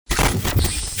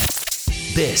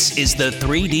This is the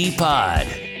 3D Pod,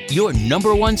 your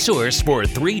number one source for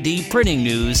 3D printing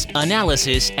news,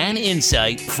 analysis, and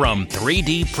insight from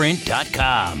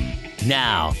 3dprint.com.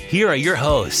 Now, here are your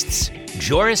hosts,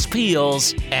 Joris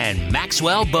Peels and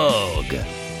Maxwell Bogue.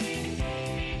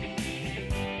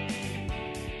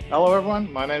 Hello,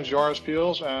 everyone. My name is Joris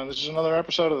Peels, and this is another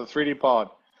episode of the 3D Pod.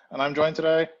 And I'm joined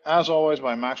today, as always,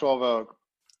 by Maxwell Vogue.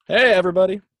 Hey,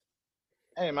 everybody.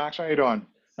 Hey, Max, how you doing?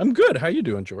 I'm good. How you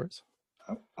doing, Joris?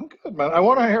 I'm good, man. I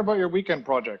want to hear about your weekend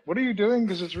project. What are you doing?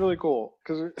 Because it's really cool.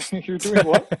 Because you're doing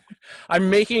what? I'm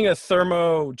making a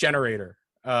thermo generator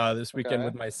this weekend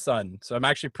with my son. So I'm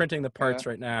actually printing the parts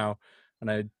right now,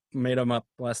 and I made them up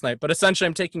last night. But essentially,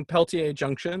 I'm taking Peltier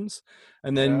junctions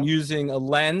and then using a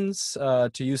lens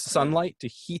to use sunlight to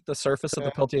heat the surface of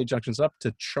the Peltier junctions up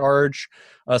to charge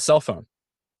a cell phone.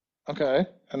 Okay,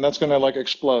 and that's going to like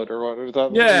explode, or what? Is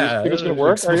that, yeah. You think it's going to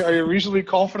work? Are you reasonably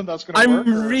confident that's going to work?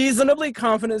 I'm reasonably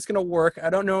confident it's going to work.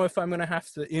 I don't know if I'm going to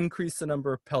have to increase the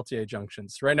number of Peltier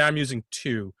junctions. Right now I'm using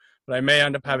 2, but I may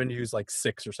end up having to use like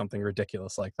 6 or something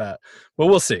ridiculous like that. But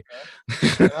we'll see.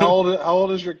 Okay. How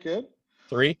old is your kid?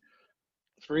 3.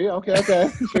 3? Okay. So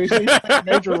he's playing a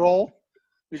major role.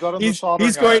 You got him the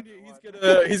soldering iron.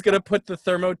 He's gonna put the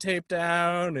thermo tape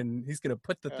down, and he's gonna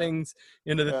put the things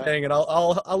into the thing, and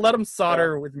I'll let him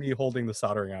solder with me holding the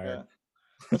soldering iron. Yeah.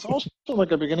 It's also like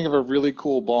the beginning of a really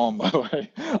cool bomb, by the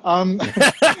way.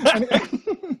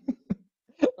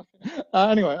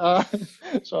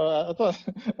 So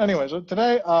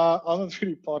today on the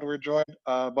 3D Pod we're joined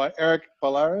by Eric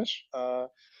Polaris.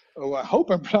 Who I hope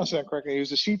I'm pronouncing that correctly.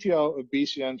 He's the CTO of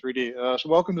BCN3D. So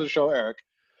welcome to the show, Eric.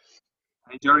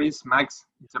 Hi, Joris, Max.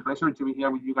 It's a pleasure to be here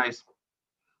with you guys.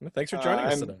 Well, thanks for joining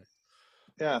us today.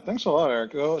 Yeah, thanks a lot,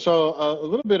 Eric. So a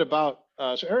little bit about,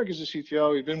 so Eric is the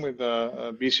CTO. He's been with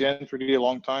BCN3D a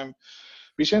long time.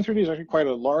 BCN3D is actually quite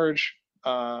a large,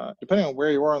 depending on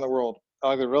where you are in the world,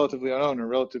 either relatively unknown or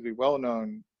relatively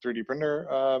well-known 3D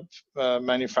printer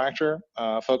manufacturer,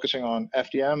 focusing on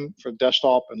FDM for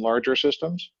desktop and larger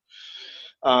systems.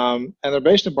 And they're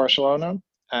based in Barcelona.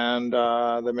 And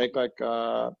they make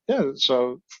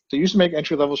so they used to make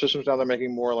entry-level systems. Now they're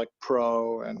making more like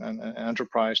pro and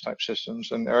enterprise type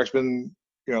systems. And Eric's been,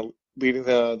 leading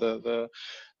the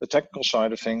technical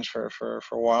side of things for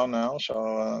a while now.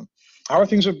 So how are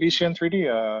things at BCN3D,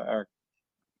 Eric?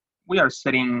 We are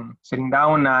setting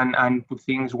down and put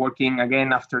things working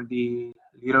again after the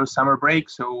little summer break.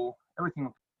 So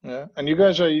everything. Yeah, and you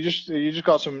guys you just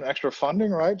got some extra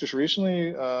funding, right? Just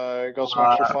recently got some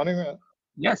extra funding.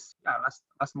 Yes,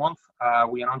 last month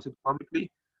we announced it publicly,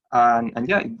 and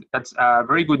that's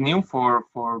very good news for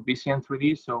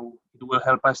BCN3D. So it will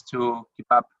help us to keep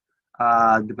up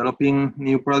developing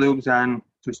new products and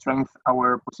to strengthen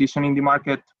our position in the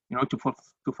market.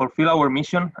 To fulfill our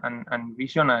mission and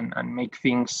vision and make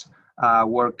things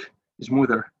work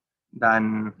smoother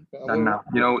than now.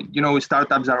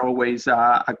 Startups are always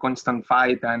a constant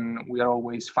fight, and we are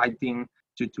always fighting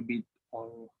to beat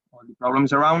all the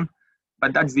problems around.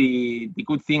 But that's the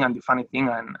good thing and the funny thing,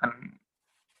 and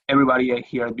everybody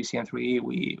here at BCN3D,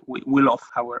 we love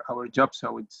our job.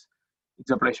 So it's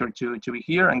a pleasure to be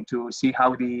here and to see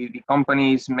how the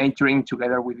company is maturing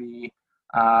together with the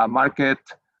market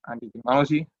and the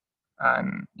technology.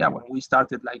 And when we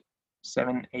started like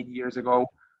 7-8 years ago,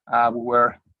 we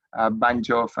were a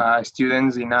bunch of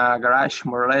students in a garage,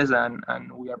 more or less,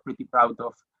 and we are pretty proud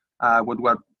of what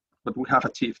we have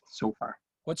achieved so far.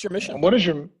 What's your mission? And what is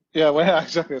your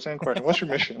exactly the same question. What's your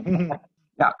mission?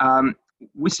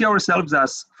 We see ourselves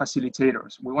as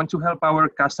facilitators. We want to help our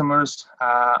customers,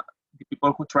 the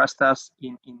people who trust us,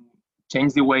 in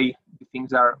change the way the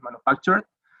things are manufactured.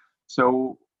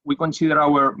 So we consider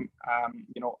our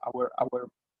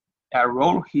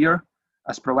role here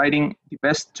as providing the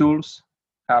best tools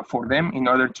for them in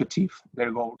order to achieve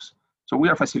their goals. So we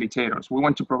are facilitators. We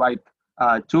want to provide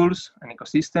tools, an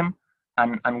ecosystem,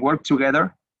 and work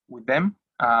together with them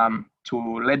to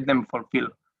let them fulfill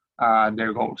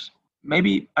their goals.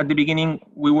 Maybe at the beginning,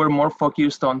 we were more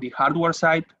focused on the hardware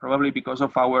side, probably because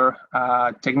of our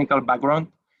technical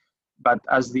background. But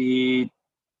as the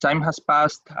time has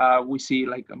passed, we see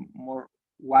like a more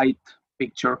wide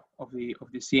picture of the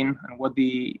scene and what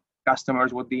the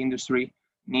customers, what the industry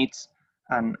needs.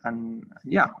 And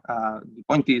the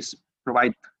point is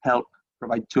provide help,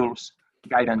 provide tools,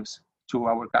 guidance to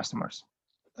our customers.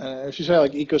 If you say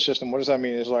like ecosystem, what does that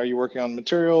mean? Are you working on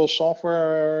materials,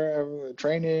 software,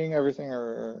 training, everything,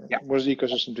 or what is the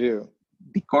ecosystem to you?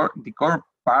 The core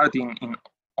part in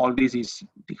all this is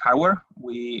the hardware.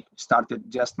 We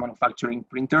started just manufacturing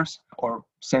printers or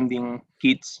sending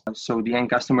kits so the end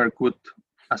customer could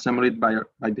assemble it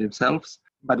by themselves.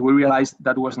 But we realized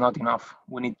that was not enough.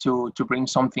 We need to bring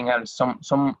something else,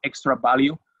 some extra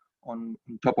value on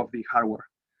top of the hardware.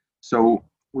 So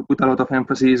we put a lot of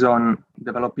emphasis on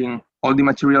developing all the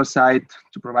material side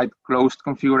to provide closed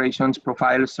configurations,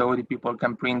 profiles, so the people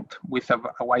can print with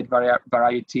a wide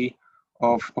variety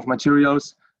of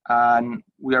materials. And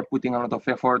we are putting a lot of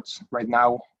efforts right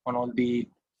now on all the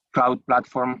cloud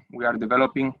platform we are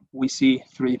developing. We see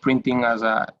 3D printing as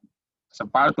a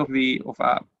part of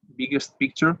a biggest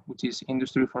picture, which is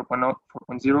Industry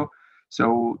 4.0.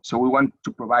 So we want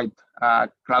to provide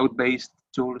cloud-based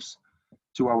tools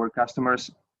to our customers,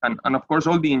 and of course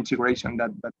all the integration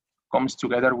that comes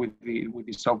together with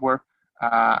the software.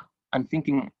 I'm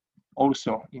thinking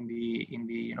also in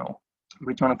the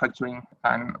rich manufacturing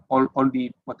and all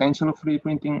the potential of 3D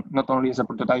printing, not only as a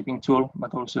prototyping tool,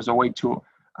 but also as a way to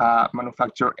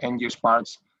manufacture end-use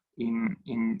parts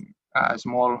in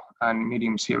small and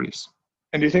medium series.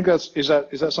 And do you think is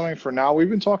that something for now? We've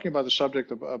been talking about the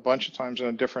subject a bunch of times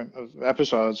in different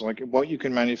episodes, like what you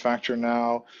can manufacture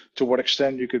now, to what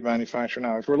extent you could manufacture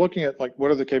now. If we're looking at like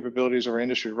what are the capabilities of our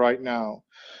industry right now,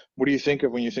 what do you think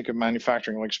of when you think of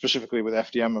manufacturing, like specifically with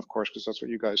FDM, of course, because that's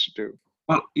what you guys do?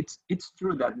 Well, it's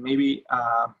true that maybe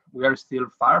we are still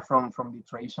far from the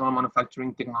traditional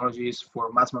manufacturing technologies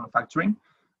for mass manufacturing,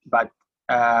 but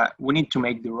we need to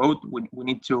make the road. We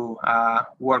need to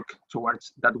work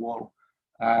towards that goal.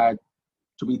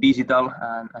 To be digital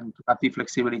and to have the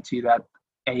flexibility that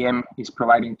AM is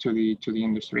providing to the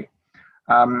industry.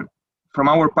 From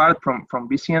our part, from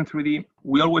BCN 3D,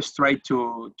 we always try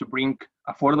to bring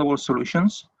affordable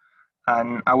solutions,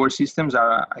 and our systems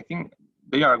are, I think,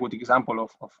 they are a good example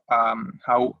of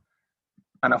how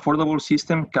an affordable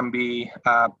system can be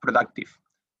productive.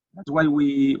 That's why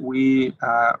we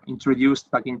introduced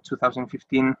back in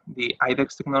 2015 the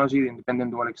IDEX technology, the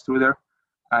independent dual extruder,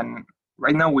 and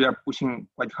right now we are pushing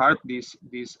quite hard this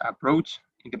approach.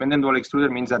 Independent dual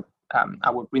extruder means that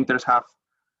our printers have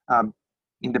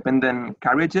independent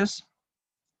carriages,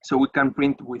 so we can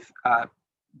print with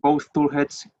both tool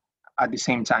heads at the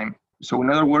same time. So in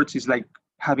other words, it's like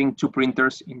having two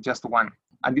printers in just one.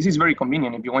 And this is very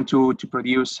convenient if you want to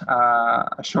produce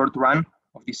a short run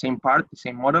of the same part, the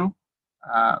same model,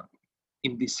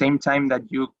 in the same time that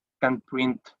you can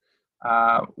print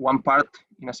one part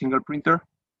in a single printer.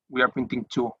 We are printing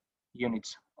 2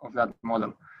 units of that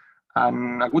model.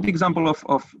 And a good example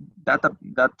of that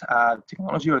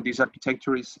technology or this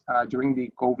architecture is during the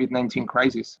COVID-19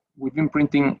 crisis. We've been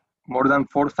printing more than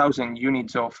 4,000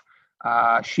 units of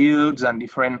shields and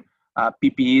different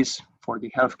PPEs for the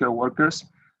healthcare workers.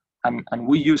 And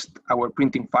we used our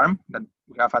printing farm that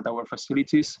we have at our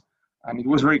facilities. And it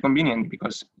was very convenient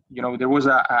because there was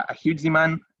a huge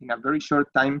demand in a very short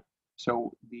time.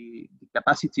 So the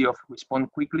capacity of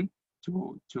respond quickly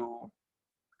to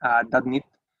that need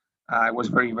was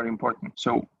very, very important.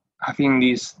 So having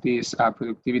this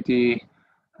productivity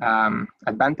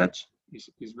advantage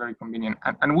is very convenient.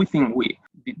 And we think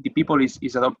the people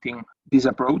is adopting this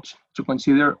approach to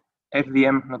consider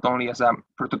FDM not only as a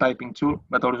prototyping tool,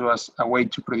 but also as a way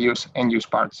to produce end-use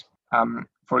parts.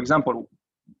 For example,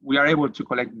 we are able to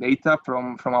collect data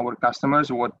from our customers,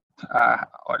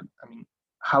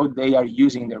 how they are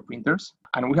using their printers.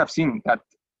 And we have seen that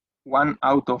 1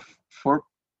 out of 4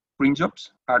 print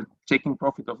jobs are taking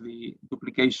profit of the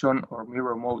duplication or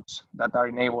mirror modes that are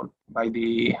enabled by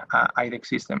the IDEX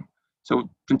system. So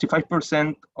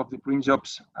 25% of the print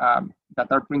jobs that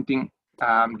are printing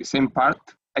the same part,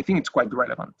 I think it's quite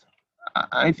relevant.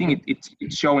 I think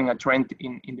it's showing a trend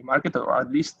in the market, or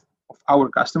at least of our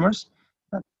customers,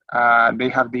 that they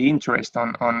have the interest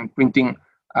on printing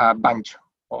a bunch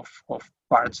of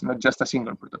parts, not just a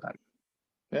single prototype.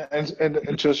 Yeah,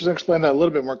 and just to explain that a little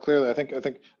bit more clearly, I think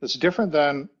it's different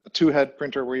than a 2-head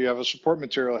printer where you have a support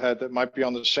material head that might be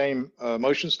on the same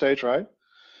motion stage, right?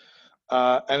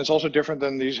 And it's also different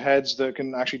than these heads that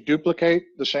can actually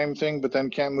duplicate the same thing, but then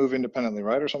can't move independently,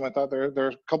 right? Or something like that. There are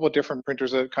a couple of different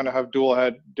printers that kind of have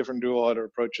different dual head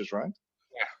approaches, right?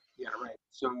 Yeah, right.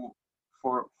 So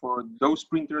for those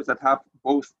printers that have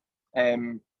both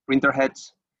printer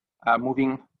heads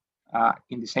moving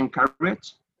in the same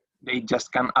carriage, they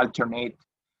just can alternate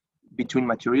between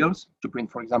materials to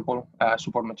print, for example,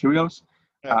 support materials.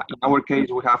 Yeah. In our case,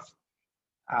 we have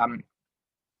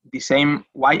the same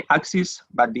y-axis,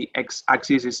 but the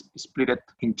x-axis is split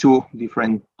in 2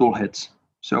 different tool heads.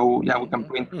 So yeah, we can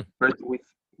print first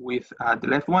with the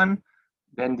left one,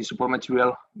 then the support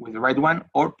material with the right one,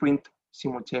 or print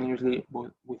simultaneously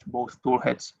with both tool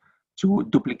heads to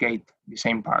duplicate the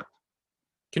same part.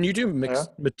 Can you do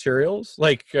mixed materials?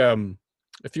 Like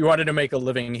if you wanted to make a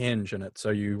living hinge in it, so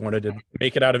you wanted to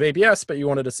make it out of ABS, but you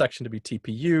wanted a section to be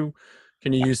TPU,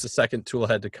 can you use the second tool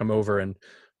head to come over and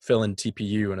fill in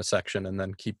TPU in a section and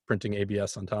then keep printing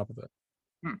ABS on top of it?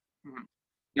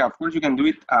 Yeah, of course you can do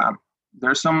it.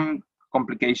 There's some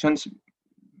complications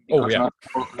because not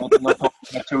all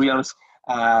materials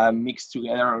mix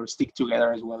together or stick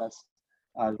together as well as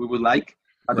we would like.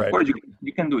 But of course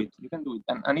you can do it. You can do it,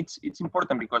 and it's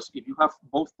important because if you have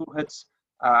both tool heads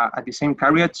at the same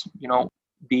carriage,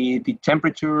 the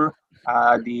temperature,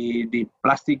 the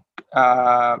plastic,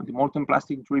 the molten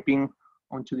plastic dripping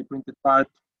onto the printed part,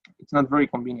 it's not very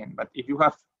convenient. But if you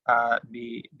have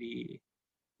the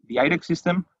IREX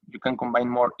system, you can combine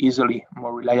more easily,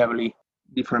 more reliably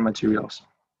different materials.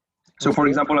 So, for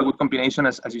example, a good combination,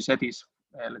 as you said, is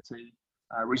let's say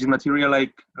a rigid material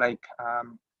like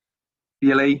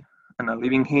PLA and a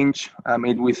living hinge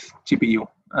made with TPU.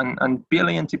 And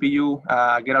PLA and TPU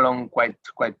get along quite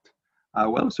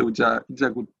well. So it's a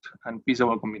good and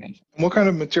feasible combination. What kind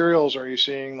of materials are you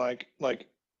seeing? Like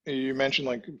you mentioned,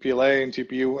 like PLA and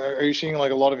TPU. Are you seeing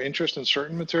like a lot of interest in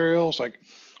certain materials? Like,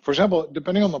 for example,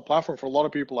 depending on the platform, for a lot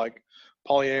of people, like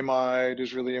polyamide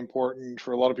is really important.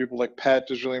 For a lot of people, like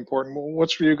PET is really important.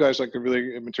 What's for you guys like the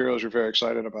really materials you're very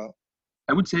excited about?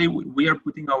 I would say we are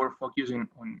putting our focus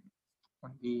on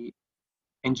the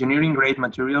engineering grade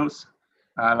materials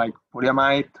like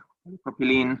polyamide,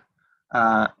 propylene,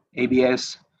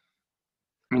 ABS.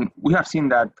 I mean, we have seen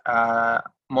that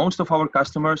most of our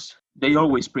customers, they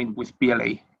always print with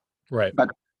PLA. Right. But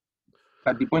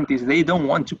the point is they don't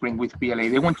want to print with PLA.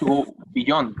 They want to go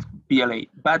beyond PLA.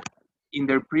 But in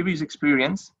their previous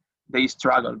experience, they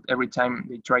struggled every time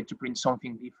they tried to print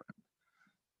something different.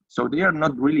 So they are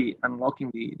not really unlocking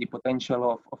the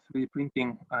potential of 3D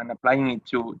printing and applying it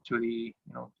to the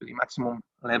maximum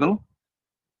level.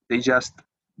 They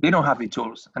don't have the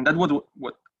tools, and that's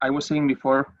what I was saying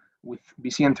before with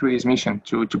BCN 3D's mission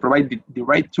to provide the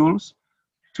right tools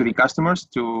to the customers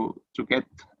to get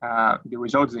the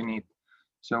results they need.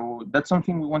 So that's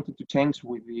something we wanted to change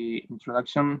with the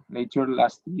introduction later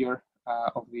last year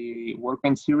of the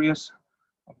Workbench series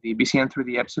of the BCN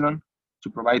 3D Epsilon, to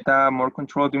provide a more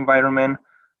controlled environment,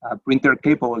 a printer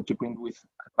capable to print with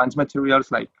advanced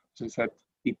materials like, as I said,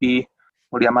 PP,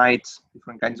 polyamides,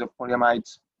 different kinds of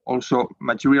polyamides, also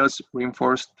materials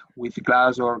reinforced with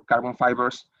glass or carbon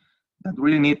fibers that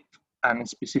really need a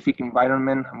specific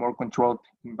environment, a more controlled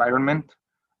environment,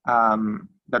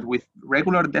 that with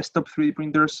regular desktop 3D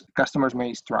printers, customers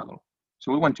may struggle.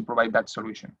 So we want to provide that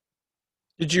solution.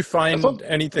 Did you find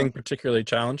anything particularly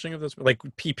challenging of this? Like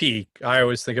PP, I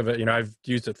always think of it, I've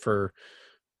used it for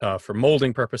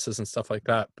molding purposes and stuff like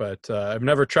that, but I've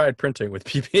never tried printing with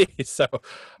PP. So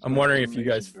I'm wondering if you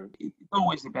guys... It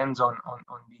always depends on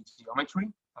the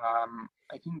geometry.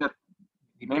 I think that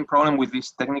the main problem with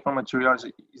these technical materials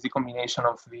is the combination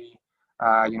of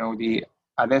the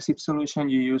adhesive solution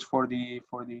you use for the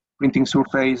printing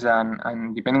surface,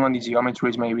 and depending on the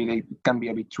geometries, maybe they can be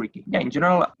a bit tricky. Yeah, in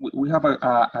general, we have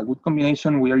a good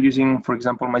combination. We are using, for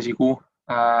example, Magicoo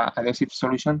adhesive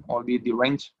solution, or the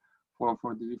range for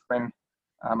the different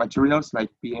materials like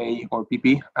PA or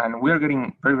PP, and we are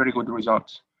getting very, very good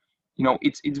results.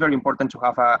 It's very important to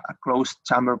have a closed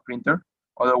chamber printer.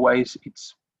 Otherwise,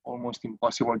 it's almost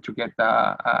impossible to get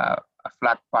a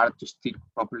flat part to stick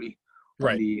properly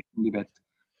on the bed.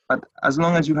 But as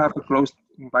long as you have a closed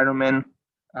environment,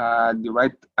 the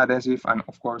right adhesive, and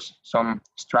of course some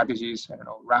strategies,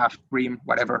 raft, brim,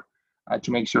 whatever,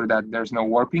 to make sure that there's no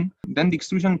warping, then the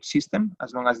extrusion system,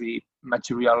 as long as the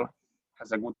material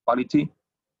has a good quality,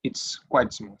 it's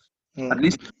quite smooth. At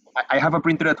least I have a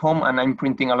printer at home, and I'm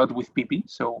printing a lot with PP.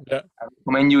 So I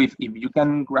recommend you, if you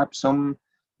can grab some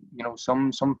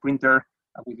printer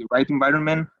with the right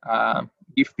environment,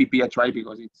 give PP a try,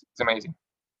 because it's amazing.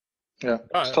 Yeah,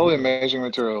 it's totally amazing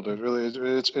material, dude. Really,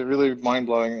 it's really mind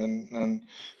blowing and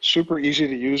super easy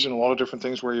to use in a lot of different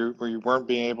things where you weren't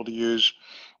being able to use,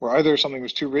 where either something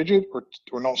was too rigid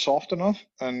or not soft enough.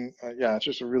 And yeah, it's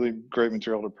just a really great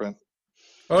material to print.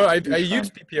 Oh, I use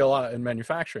PP a lot in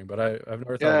manufacturing, but I've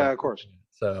never thought. Yeah, of course.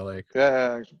 So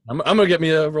I'm gonna get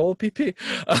me a roll of PP.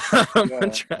 I'm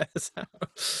gonna try this out.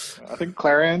 I think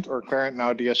Clariant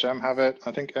now DSM have it.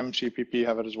 I think MCPP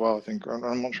have it as well. I think,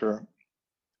 I'm not sure.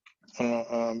 I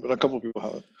don't know, but a couple of people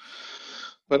have it.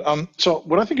 But so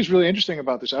what I think is really interesting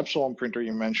about this Epsilon printer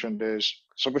you mentioned is,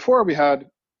 so before we had,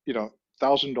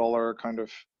 $1,000 kind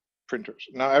of printers.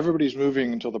 Now everybody's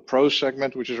moving into the Pro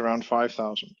segment, which is around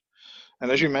 5,000.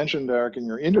 And as you mentioned, Eric, in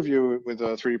your interview with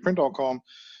 3dprint.com,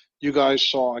 you guys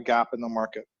saw a gap in the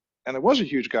market. And there was a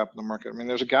huge gap in the market. I mean,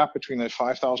 there's a gap between the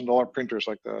 $5,000 printers,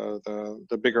 like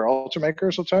the bigger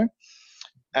Ultimakers, let's say,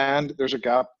 and there's a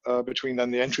gap between then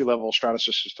the entry-level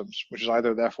Stratasys systems, which is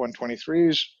either the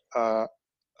F123s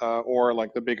or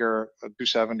like the bigger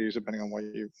 270s, depending on what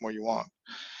you want.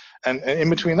 And in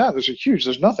between that,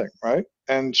 there's nothing, right?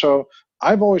 And so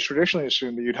I've always traditionally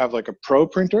assumed that you'd have like a pro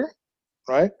printer,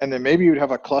 right? And then maybe you'd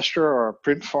have a cluster or a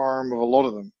print farm of a lot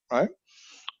of them, right?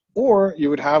 Or you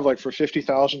would have like for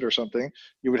 50,000 or something,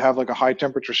 you would have like a high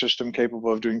temperature system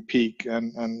capable of doing peak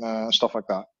and stuff like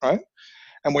that, right?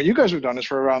 And what you guys have done is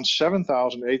for around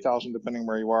 7,000, 8,000, depending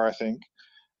where you are, I think,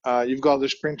 you've got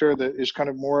this printer that is kind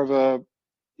of more of a,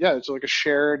 it's like a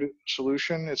shared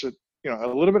solution. It's a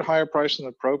little bit higher price than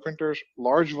the pro printers,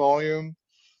 large volume.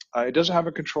 It doesn't have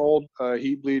a controlled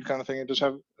heat bleed kind of thing. It does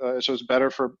have, so it's better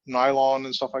for nylon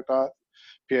and stuff like that,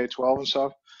 PA12 and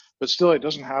stuff. But still, it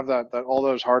doesn't have that all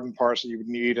those hardened parts that you would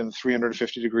need and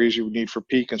 350 degrees you would need for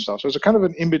peak and stuff. So it's a kind of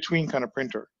an in-between kind of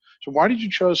printer. So why did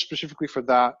you choose specifically for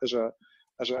that as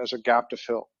a gap to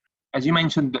fill? As you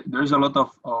mentioned, there's a lot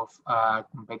of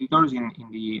competitors in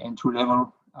the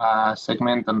entry-level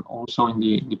segment and also in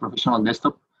the professional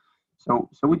desktop. So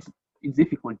it's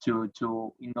difficult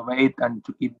to innovate and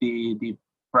to keep the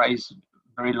price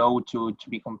very low to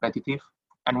be competitive.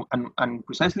 And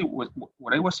precisely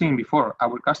what I was saying before,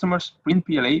 our customers print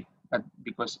PLA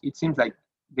because it seems like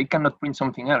they cannot print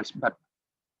something else. But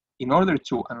in order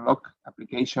to unlock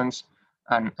applications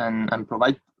and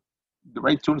provide the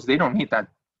right tools, they don't need that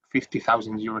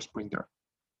 50,000 euros printer.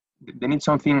 They need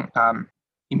something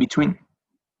in between.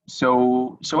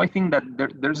 So I think that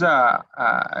there's a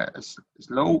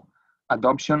slow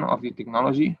adoption of the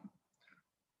technology.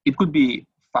 It could be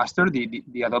faster,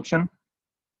 the adoption,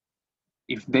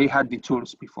 if they had the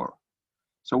tools before.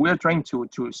 So we are trying to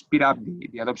speed up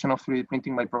the adoption of 3D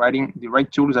printing by providing the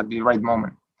right tools at the right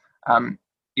moment.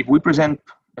 If we present,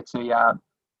 let's say,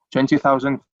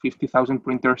 20,000, 50,000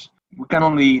 printers, we can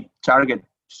only target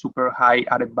super high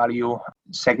added value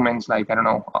segments like, I don't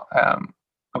know,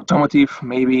 automotive,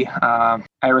 maybe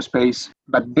aerospace,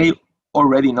 but they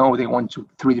already know they want to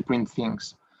 3D print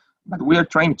things. But we are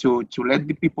trying to let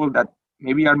the people that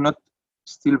maybe are not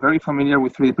still very familiar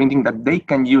with 3D printing, that they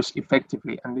can use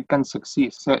effectively and they can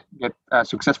get a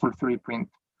successful 3D print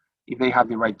if they have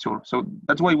the right tool. So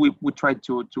that's why we try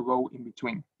to go in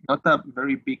between. Not a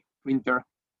very big printer,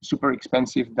 super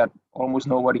expensive that almost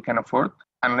nobody can afford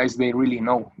unless they really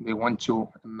know they want to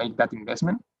make that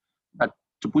investment, but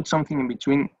to put something in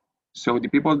between. So the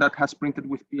people that has printed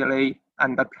with PLA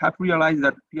and that have realized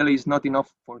that PLA is not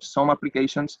enough for some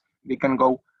applications, they can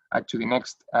go to the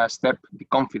next step, the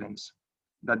confidence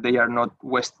that they are not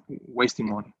wasting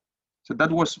money. So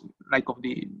that was like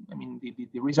the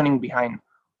reasoning behind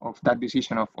of that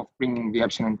decision of bringing the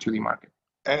Epsilon to the market.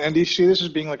 And do you see this as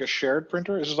being like a shared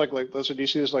printer? This is like let's say, do you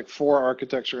see this like 4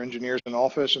 architects or engineers in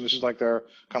office, and this is like their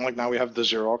kind of like now we have the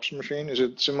Xerox machine? Is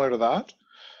it similar to that?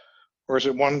 Or is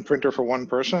it one printer for one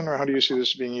person, or how do you see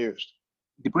this being used?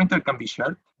 The printer can be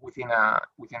shared within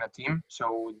a team,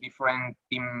 so different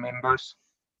team members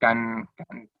can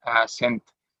send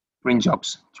print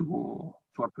jobs to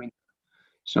a printer.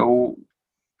 So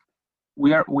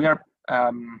we are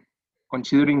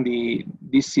considering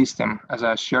this system as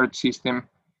a shared system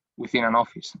within an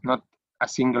office, not a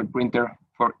single printer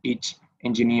for each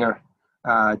engineer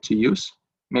to use.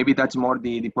 Maybe that's more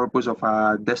the purpose of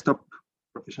a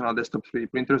professional desktop 3D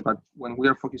printers, but when we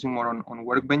are focusing more on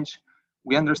Workbench,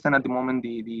 we understand at the moment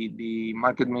the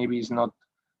market maybe is not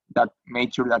that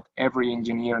mature that every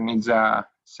engineer needs a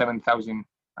 7,000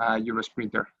 euros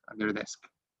printer at their desk.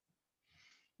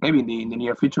 Maybe in the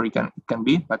near future it can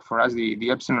be, but for us the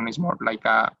Epsilon is more like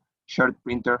a shared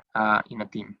printer in a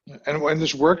team. And when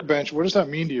this Workbench, what does that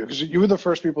mean to you? Because you were the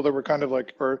first people that were kind of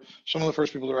like, or some of the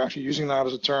first people that were actually using that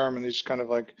as a term, and these kind of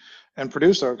like, and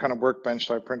produce a kind of Workbench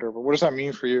type printer. But what does that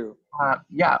mean for you?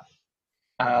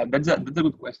 That's a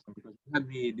good question, because we had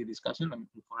the discussion, and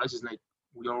for us it's like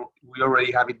we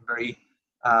already have it very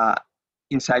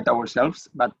inside ourselves.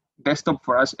 But desktop,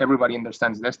 for us, everybody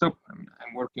understands desktop.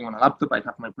 I'm working on a laptop. I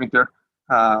have my printer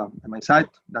at my side.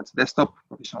 That's desktop,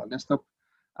 professional desktop.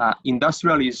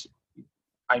 Industrial is,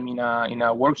 I'm in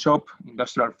a workshop,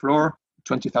 industrial floor,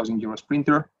 20,000 euros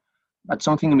printer. But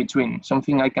something in between,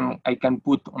 something I can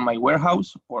put on my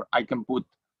warehouse, or I can put,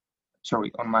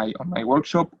 on my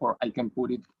workshop, or I can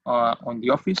put it on the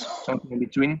office. Something in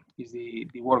between is the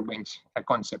Workbench, a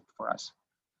concept for us.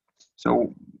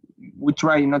 So we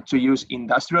try not to use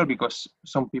industrial, because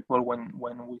some people, when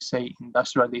we say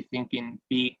industrial, they think in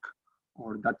big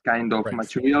or that kind of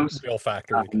materials. Real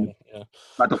factory.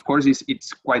 But of course,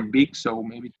 it's quite big, so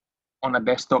maybe on a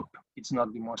desktop, it's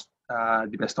not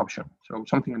the best option. So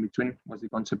something in between was the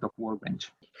concept of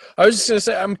Workbench. I was just going to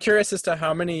say, I'm curious as to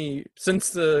how many,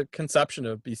 since the conception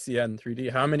of BCN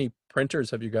 3D, how many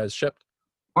printers have you guys shipped?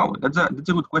 Wow, that's a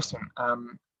good question.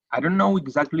 I don't know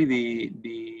exactly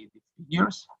the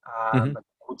figures, but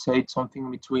I would say it's something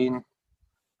between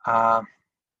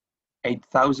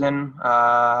 8,000,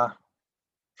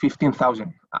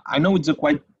 15,000. I know it's a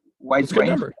quite wide That's a good range.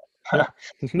 number. Yeah.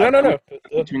 No.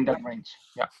 Between that range,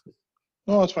 yeah.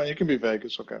 No, it's fine. You can be vague.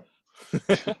 It's okay.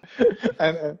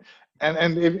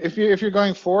 and if you're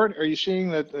going forward, are you seeing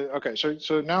that? Okay,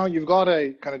 so now you've got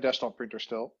a kind of desktop printer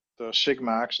still, the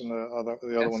Sigmax and the other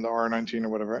one, the R19 or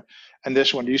whatever, and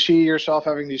this one. Do you see yourself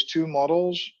having these two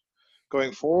models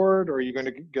going forward, or are you going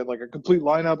to get like a complete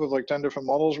lineup of like 10 different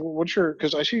models? What's your?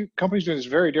 Because I see companies doing this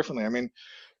very differently. I mean,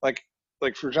 like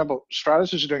for example,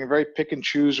 Stratus is doing a very pick and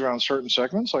choose around certain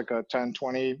segments, like a 10,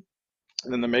 20.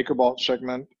 And then the MakerBot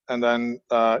segment, and then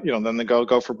then they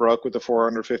go for broke with the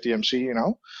 450 MC.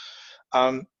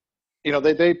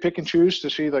 They pick and choose to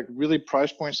see like really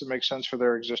price points that make sense for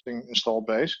their existing installed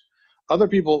base. Other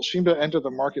people seem to enter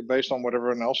the market based on what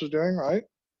everyone else is doing, right?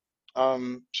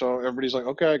 So everybody's like,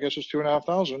 okay, I guess it's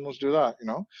 2,500. Let's do that.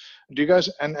 Do you guys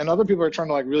and other people are trying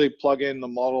to like really plug in the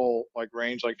model like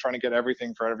range, like trying to get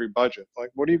everything for every budget.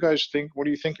 Like, what do you guys think? What are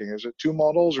you thinking? Is it 2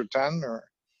 models or 10 or?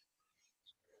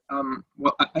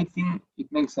 Well, I think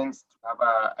it makes sense to have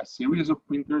a series of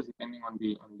printers depending on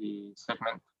the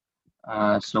segment.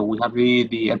 So we have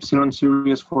the Epsilon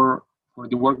series for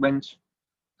the Workbench,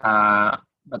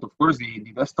 but of course the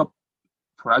desktop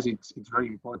for us it's very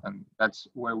important. That's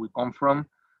where we come from,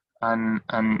 and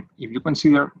if you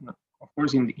consider, of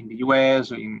course, in the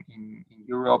US or in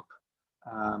Europe,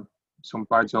 some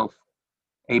parts of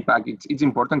APAC, it's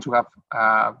important to have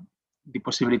the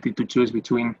possibility to choose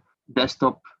between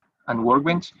desktop and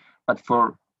Workbench, but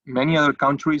for many other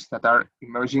countries that are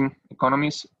emerging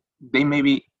economies, they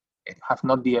maybe have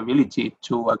not the ability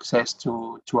to access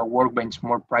to a Workbench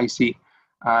more pricey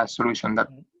solution.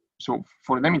 So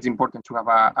for them, it's important to have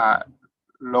a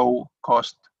lower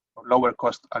cost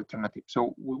alternative.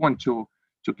 So we want to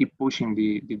keep pushing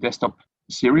the desktop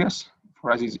series.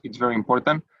 For us, it's very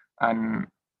important, and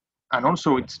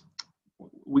also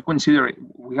we consider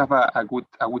we have a good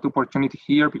opportunity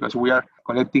here because we are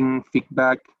collecting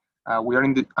feedback. We are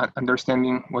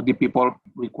understanding what the people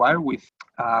require with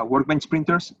Workbench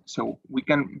printers, so we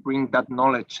can bring that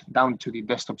knowledge down to the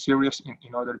desktop series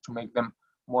in order to make them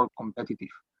more competitive.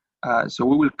 So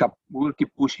we will keep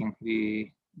pushing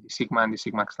the Sigma and the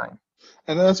Sigmax line.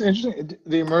 And that's interesting.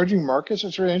 The emerging markets,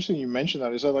 it's really interesting you mentioned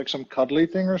that. Is that like some cuddly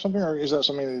thing or something, or is that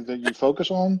something that you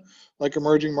focus on, like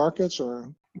emerging markets,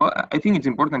 or? Well, I think it's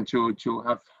important to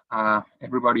have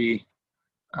everybody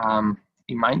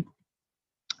in mind.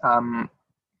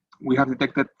 We have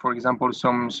detected, for example,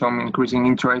 some increasing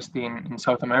interest in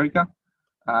South America.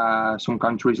 Some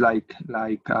countries like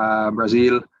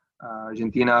Brazil,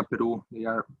 Argentina, Peru, they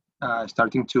are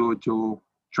starting to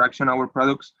traction our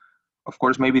products. Of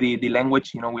course, maybe the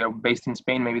language, we are based in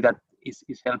Spain, maybe that is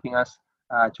helping us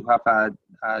to have a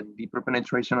deeper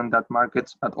penetration on that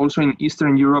market. But also in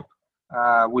Eastern Europe,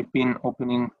 we've been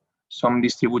opening some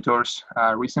distributors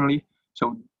recently.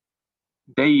 So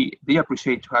they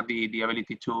appreciate to have the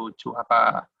ability to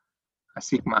have a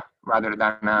Sigma rather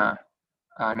than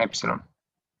an Epsilon.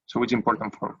 So it's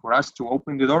important for us to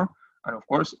open the door. And of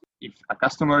course, if a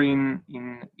customer in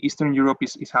Eastern Europe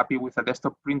is happy with a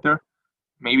desktop printer,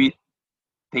 maybe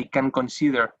they can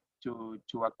consider to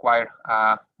acquire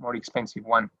a more expensive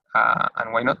one.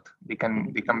 And why not? They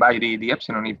can buy the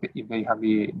Epsilon if they have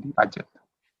the budget.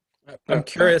 I'm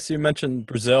curious, you mentioned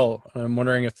Brazil. I'm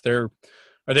wondering if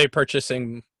are they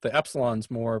purchasing the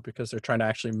Epsilons more because they're trying to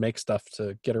actually make stuff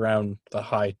to get around the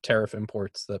high tariff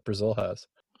imports that Brazil has?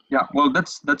 Yeah, well,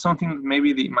 that's something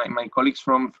maybe my colleagues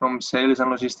from sales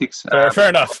and logistics. Fair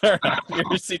enough. You're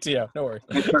CTO, no worries.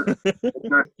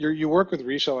 You work with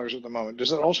resellers at the moment. Does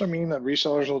that also mean that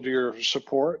resellers will do your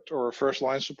support or first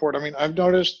line support? I mean, I've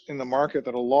noticed in the market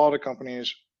that a lot of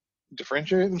companies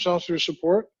differentiate themselves through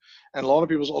support, and a lot of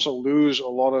people also lose a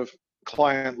lot of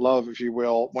client love, if you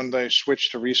will, when they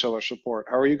switch to reseller support.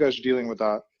 How are you guys dealing with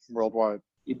that worldwide?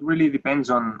 It really depends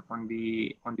on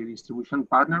the distribution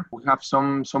partner. We have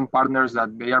some partners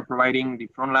that they are providing the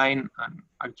front line and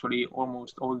actually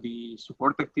almost all the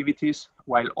support activities,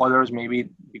 while others maybe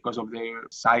because of their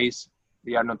size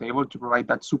they are not able to provide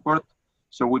that support.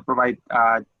 So we provide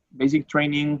basic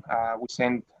training. We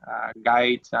send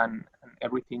guides and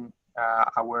everything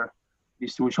our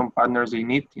distribution partners they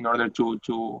need in order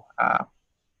to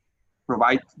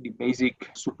provide the basic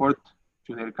support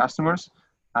to their customers.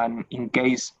 and in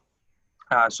case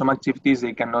some activities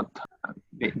they cannot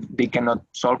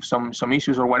solve some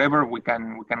issues or whatever, we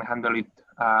can handle it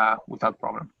without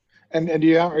problem. And do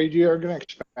you are you going to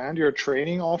expand your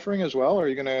training offering as well? Are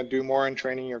you going to do more in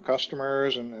training your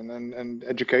customers and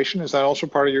education? Is that also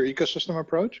part of your ecosystem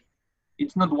approach?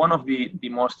 It's not one of the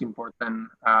most important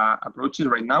approaches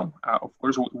right now. Of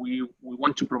course, we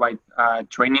want to provide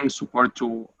training support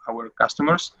to our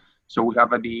customers. So we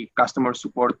have the customer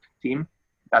support team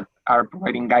that are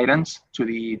providing guidance to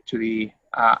the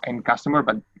end customer,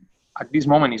 but at this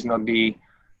moment is not the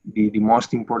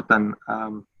most important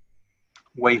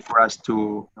way for us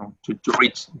to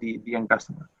reach the end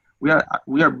customer.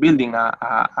 We are building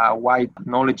a wide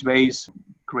knowledge base,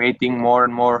 creating more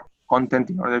and more content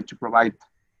in order to provide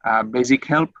basic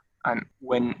help. And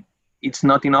when it's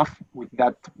not enough with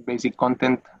that basic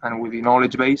content and with the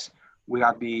knowledge base, we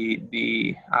have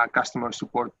the customer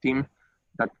support team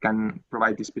that can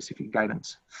provide the specific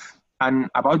guidance. And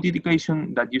about the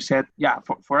education that you said, yeah,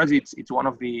 for us it's one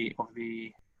of the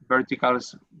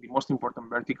verticals, the most important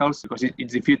verticals, because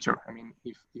it's the future. I mean,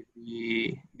 if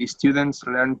the students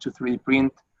learn to 3D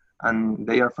print and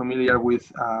they are familiar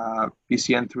with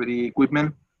BCN 3D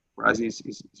equipment, for us is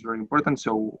very important.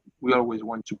 So we always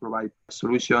want to provide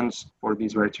solutions for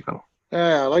this vertical.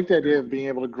 Yeah, I like the idea of being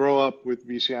able to grow up with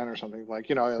BCN or something. Like,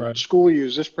 Right. School you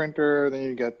use this printer, then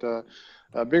you get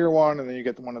a bigger one, and then you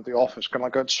get the one at the office, kind of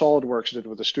like what SolidWorks did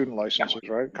with the student licenses,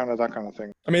 right? Kind of that kind of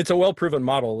thing. I mean, it's a well-proven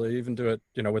model. They even do it,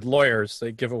 with lawyers.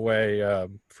 They give away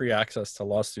free access to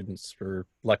law students for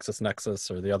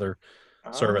LexisNexis or the other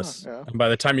service. Yeah. And by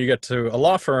the time you get to a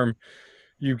law firm,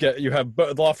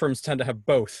 law firms tend to have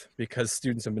both because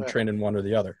students have been trained in one or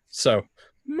the other. So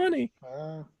money.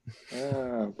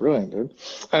 Yeah, brilliant, dude.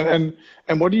 And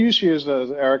what do you see as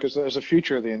Eric, as the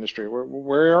future of the industry?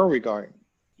 Where are we going?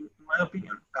 In my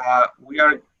opinion, we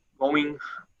are going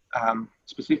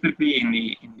specifically in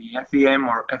the FDM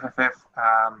or FFF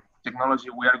technology.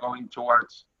 We are going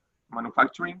towards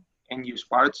manufacturing end-use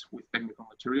parts with technical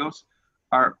materials.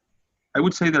 I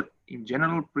would say that in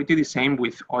general, pretty the same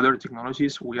with other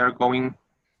technologies. We are going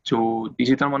to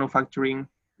digital manufacturing,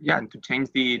 and to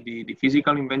change the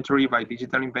physical inventory by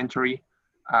digital inventory,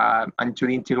 and to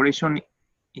the integration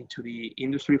into the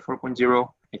Industry 4.0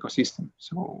 ecosystem.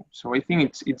 So I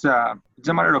think it's a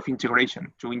matter of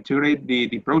integration, to integrate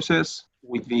the process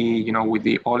with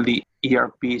all the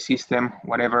ERP system,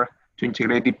 whatever, to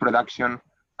integrate the production,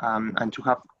 and to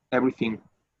have everything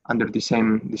under the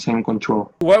same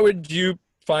control. What would you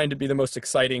find to be the most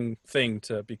exciting thing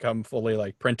to become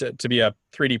fully printed, to be a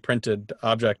 3D printed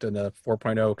object in a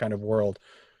 4.0 kind of world,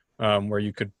 where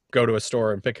you could go to a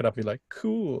store and pick it up and be like,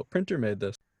 cool, a printer made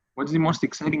this? What's the most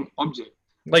exciting object?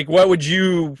 What would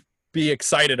you be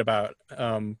excited about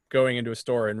going into a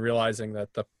store and realizing that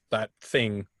that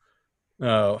thing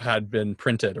had been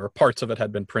printed, or parts of it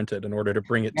had been printed in order to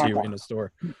bring it to you in a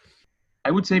store? I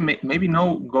would say maybe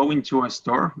no go into a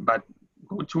store, but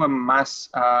go to a mass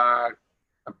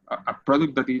a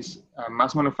product that is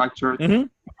mass manufactured,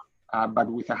 but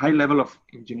with a high level of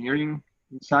engineering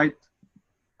inside.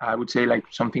 I would say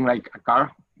something like a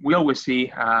car. We always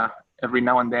see every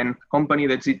now and then a company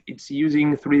it's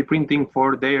using 3D printing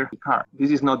for their car. This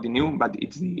is not the new, but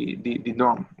it's the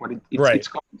norm. It's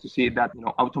common to see that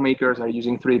automakers are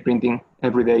using 3D printing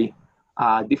every day,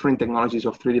 different technologies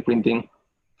of 3D printing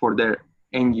for their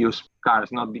end-use cars,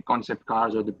 not the concept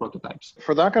cars or the prototypes.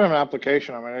 For that kind of an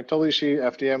application, I mean, I totally see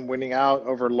FDM winning out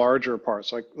over larger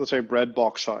parts, like let's say bread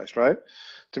box sized, right?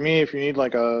 To me, if you need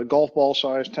like a golf ball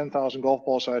size, 10,000 golf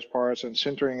ball size parts, and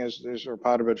sintering or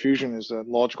powder bed fusion is the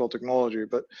logical technology.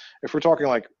 But if we're talking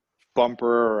like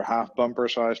bumper or half bumper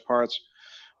size parts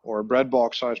or bread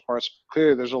box size parts,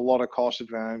 clearly there's a lot of cost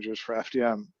advantages for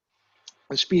FDM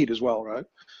and speed as well, right?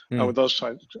 With those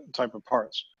type of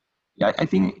parts. Yeah, I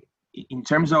think in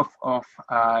terms of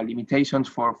limitations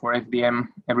for FDM,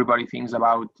 everybody thinks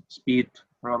about speed,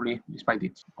 probably, despite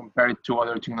it compared to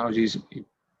other technologies, it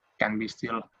can be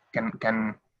still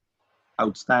can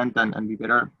outstand and be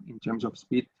better in terms of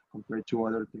speed compared to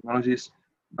other technologies.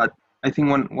 But I think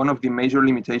one of the major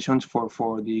limitations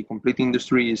for the complete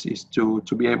industry is to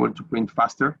be able to print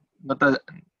faster.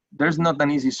 There's not an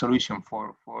easy solution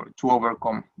to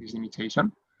overcome this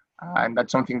limitation, and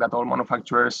that's something that all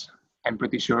manufacturers, I'm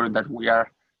pretty sure that we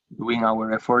are doing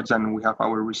our efforts, and we have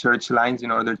our research lines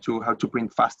in order to how to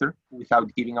print faster without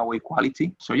giving away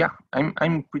quality. So yeah,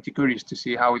 I'm pretty curious to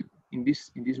see how in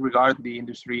this regard the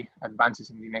industry advances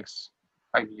in the next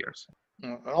 5 years.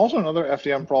 And also another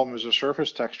FDM problem is the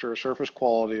surface texture, surface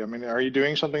quality. I mean, are you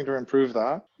doing something to improve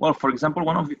that? Well, for example,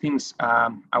 one of the things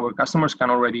our customers can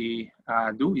already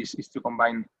do is to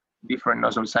combine different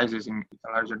nozzle sizes in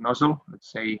a larger nozzle,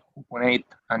 let's say 0.8,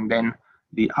 and then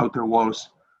the outer walls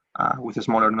with a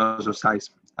smaller nozzle size.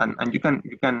 And you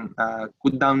can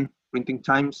cut down printing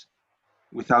times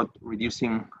without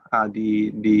reducing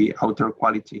the outer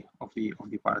quality of the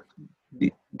part.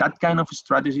 That kind of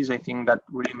strategies, I think that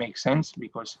really makes sense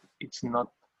because it's not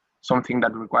something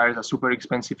that requires a super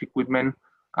expensive equipment.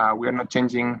 We are not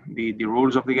changing the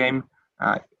rules of the game.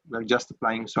 We're just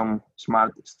applying some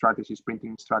smart strategies,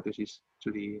 printing strategies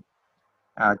to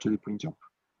the print job.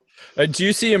 Do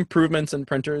you see improvements in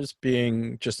printers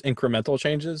being just incremental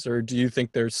changes, or do you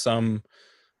think there's some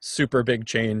super big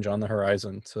change on the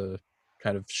horizon to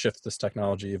kind of shift this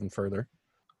technology even further?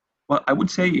 Well, I would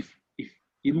say if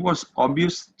it was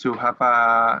obvious to have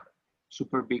a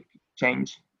super big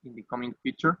change in the coming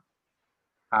future,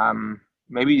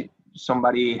 maybe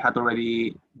somebody had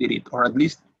already did it, or at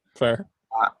least fair.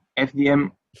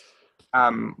 FDM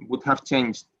would have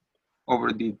changed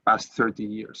over the past 30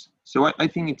 years. So I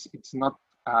think it's not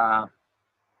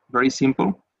very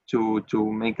simple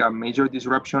to make a major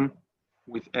disruption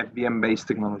with FDM-based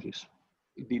technologies.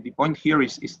 The point here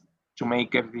is to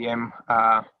make FDM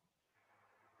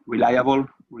reliable,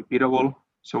 repeatable,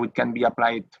 so it can be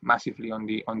applied massively on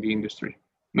the industry.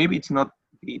 Maybe it's not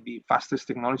the fastest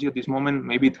technology at this moment.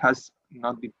 Maybe it has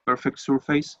not the perfect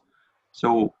surface.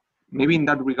 So maybe in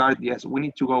that regard, yes, we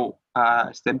need to go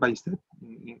step by step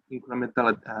in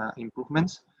incremental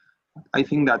improvements. I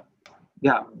think that,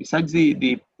 yeah, besides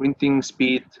the printing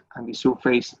speed and the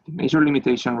surface, the major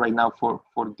limitation right now for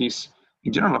this,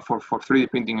 in general, for 3D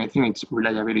printing, I think it's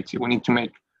reliability. We need to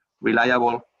make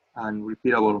reliable and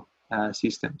repeatable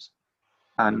systems.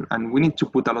 And we need to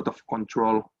put a lot of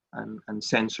control and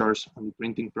sensors on the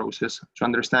printing process to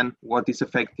understand what is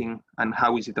affecting and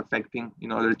how is it affecting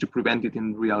in order to prevent it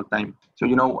in real time. So,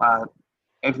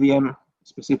 FDM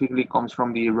specifically comes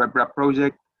from the RepRap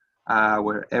project,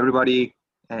 where everybody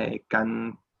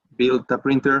can build a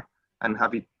printer and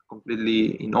have it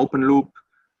completely in open loop.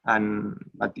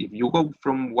 But if you go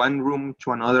from one room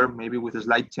to another, maybe with a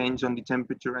slight change on the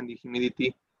temperature and the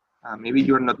humidity, maybe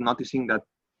you're not noticing that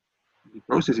the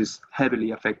process is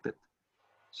heavily affected.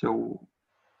 So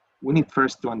we need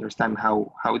first to understand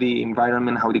how the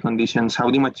environment, how the conditions,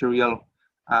 how the material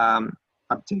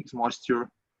uptakes moisture.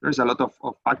 There's a lot of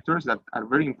factors that are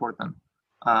very important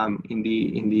in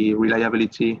the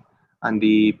reliability and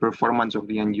the performance of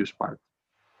the end use part.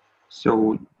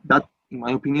 So that, in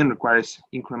my opinion, requires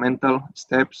incremental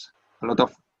steps, a lot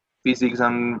of physics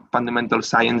and fundamental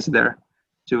science there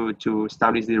to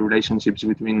establish the relationships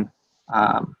between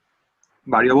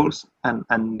variables.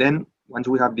 And then once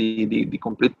we have the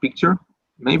complete picture,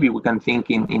 maybe we can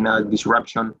think in a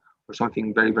disruption or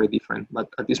something very, very different. But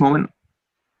at this moment,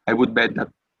 I would bet that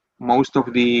most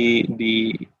of the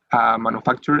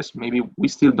manufacturers, maybe we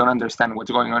still don't understand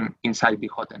what's going on inside the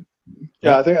hot end.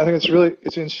 Yeah, I think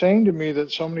it's insane to me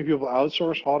that so many people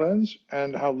outsource hot ends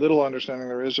and how little understanding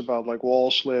there is about like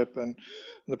wall slip and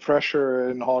the pressure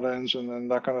in hot ends and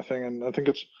that kind of thing. And I think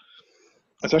it's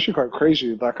actually quite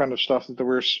crazy, that kind of stuff, that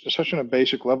we're such on a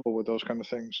basic level with those kind of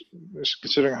things,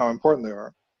 considering how important they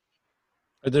are.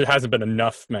 There hasn't been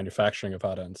enough manufacturing of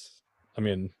hot ends, I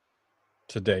mean,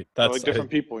 to date. That's like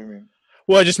different people, you mean?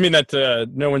 Well, I just mean that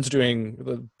no one's doing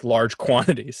the large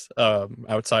quantities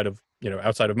outside of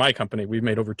my company. We've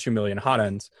made over 2 million hot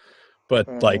ends,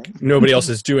 but like nobody else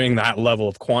is doing that level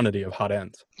of quantity of hot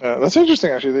ends. That's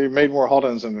interesting, actually. They made more hot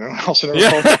ends than anyone else in the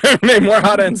world. Yeah, made more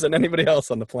hot ends than anybody else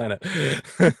on the planet.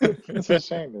 That's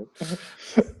insane,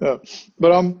 dude. Yeah.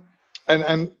 But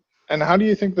and how do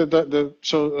you think that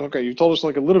so okay, you told us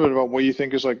like a little bit about what you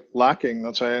think is like lacking,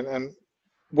 let's say, and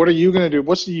what are you going to do?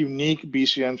 What's the unique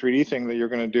BCN 3D thing that you're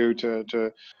going to do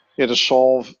to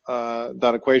solve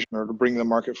that equation or to bring the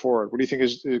market forward? What do you think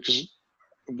is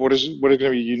what is going to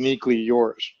be uniquely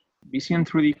yours? BCN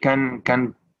 3D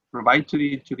can provide to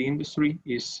the industry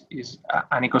is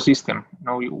an ecosystem.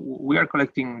 We are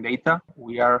collecting data.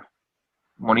 We are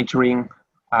monitoring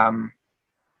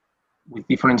with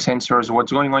different sensors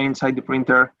what's going on inside the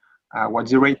printer,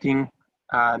 what's the rating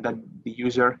that the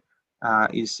user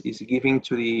is giving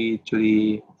to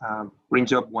the print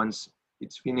job once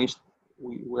it's finished.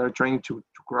 We are trying to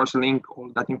cross-link all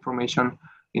that information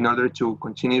in order to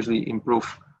continuously improve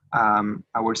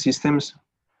our systems,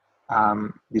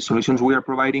 the solutions we are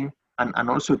providing, and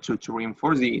also to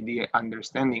reinforce the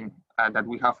understanding that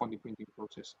we have on the printing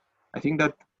process. I think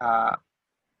that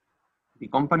the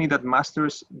company that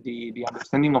masters the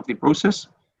understanding of the process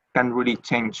can really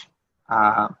change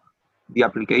the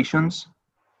applications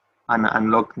and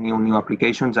unlock new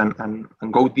applications and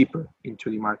go deeper into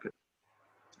the market.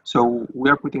 So we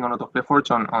are putting a lot of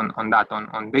efforts on that,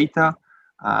 on data,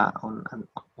 on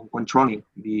controlling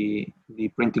the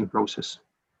printing process.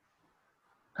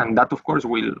 And that, of course,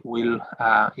 will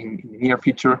in the near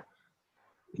future,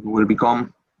 it will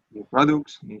become new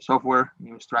products, new software,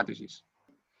 new strategies.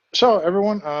 So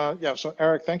everyone, so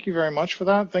Eric, thank you very much for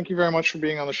that. Thank you very much for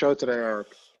being on the show today, Eric.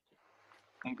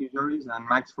 Thank you, Joris and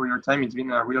Max, for your time. It's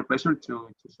been a real pleasure to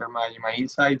share my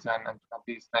insights and to have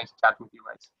this nice chat with you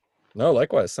guys. No,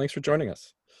 likewise. Thanks for joining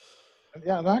us.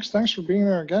 Yeah, Max, thanks for being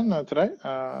there again today.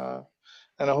 And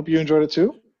I hope you enjoyed it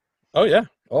too. Oh, yeah.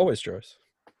 Always, Joris.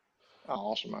 Oh,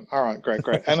 awesome, man. All right, great.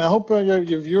 And I hope your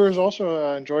viewers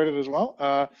also enjoyed it as well.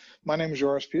 My name is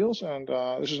Joris Peels, and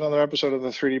this is another episode of the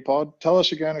 3D Pod. Tell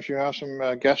us again if you have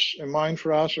some guests in mind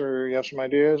for us, or you have some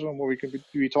ideas on what we could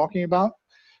be talking about.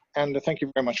 And thank you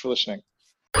very much for listening.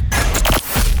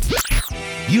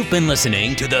 You've been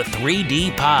listening to the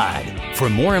 3D Pod. For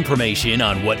more information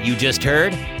on what you just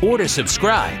heard, or to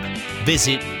subscribe,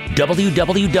 visit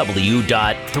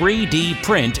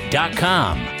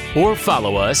www.3dprint.com or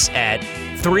follow us at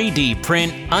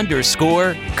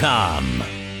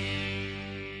 3dprint_com.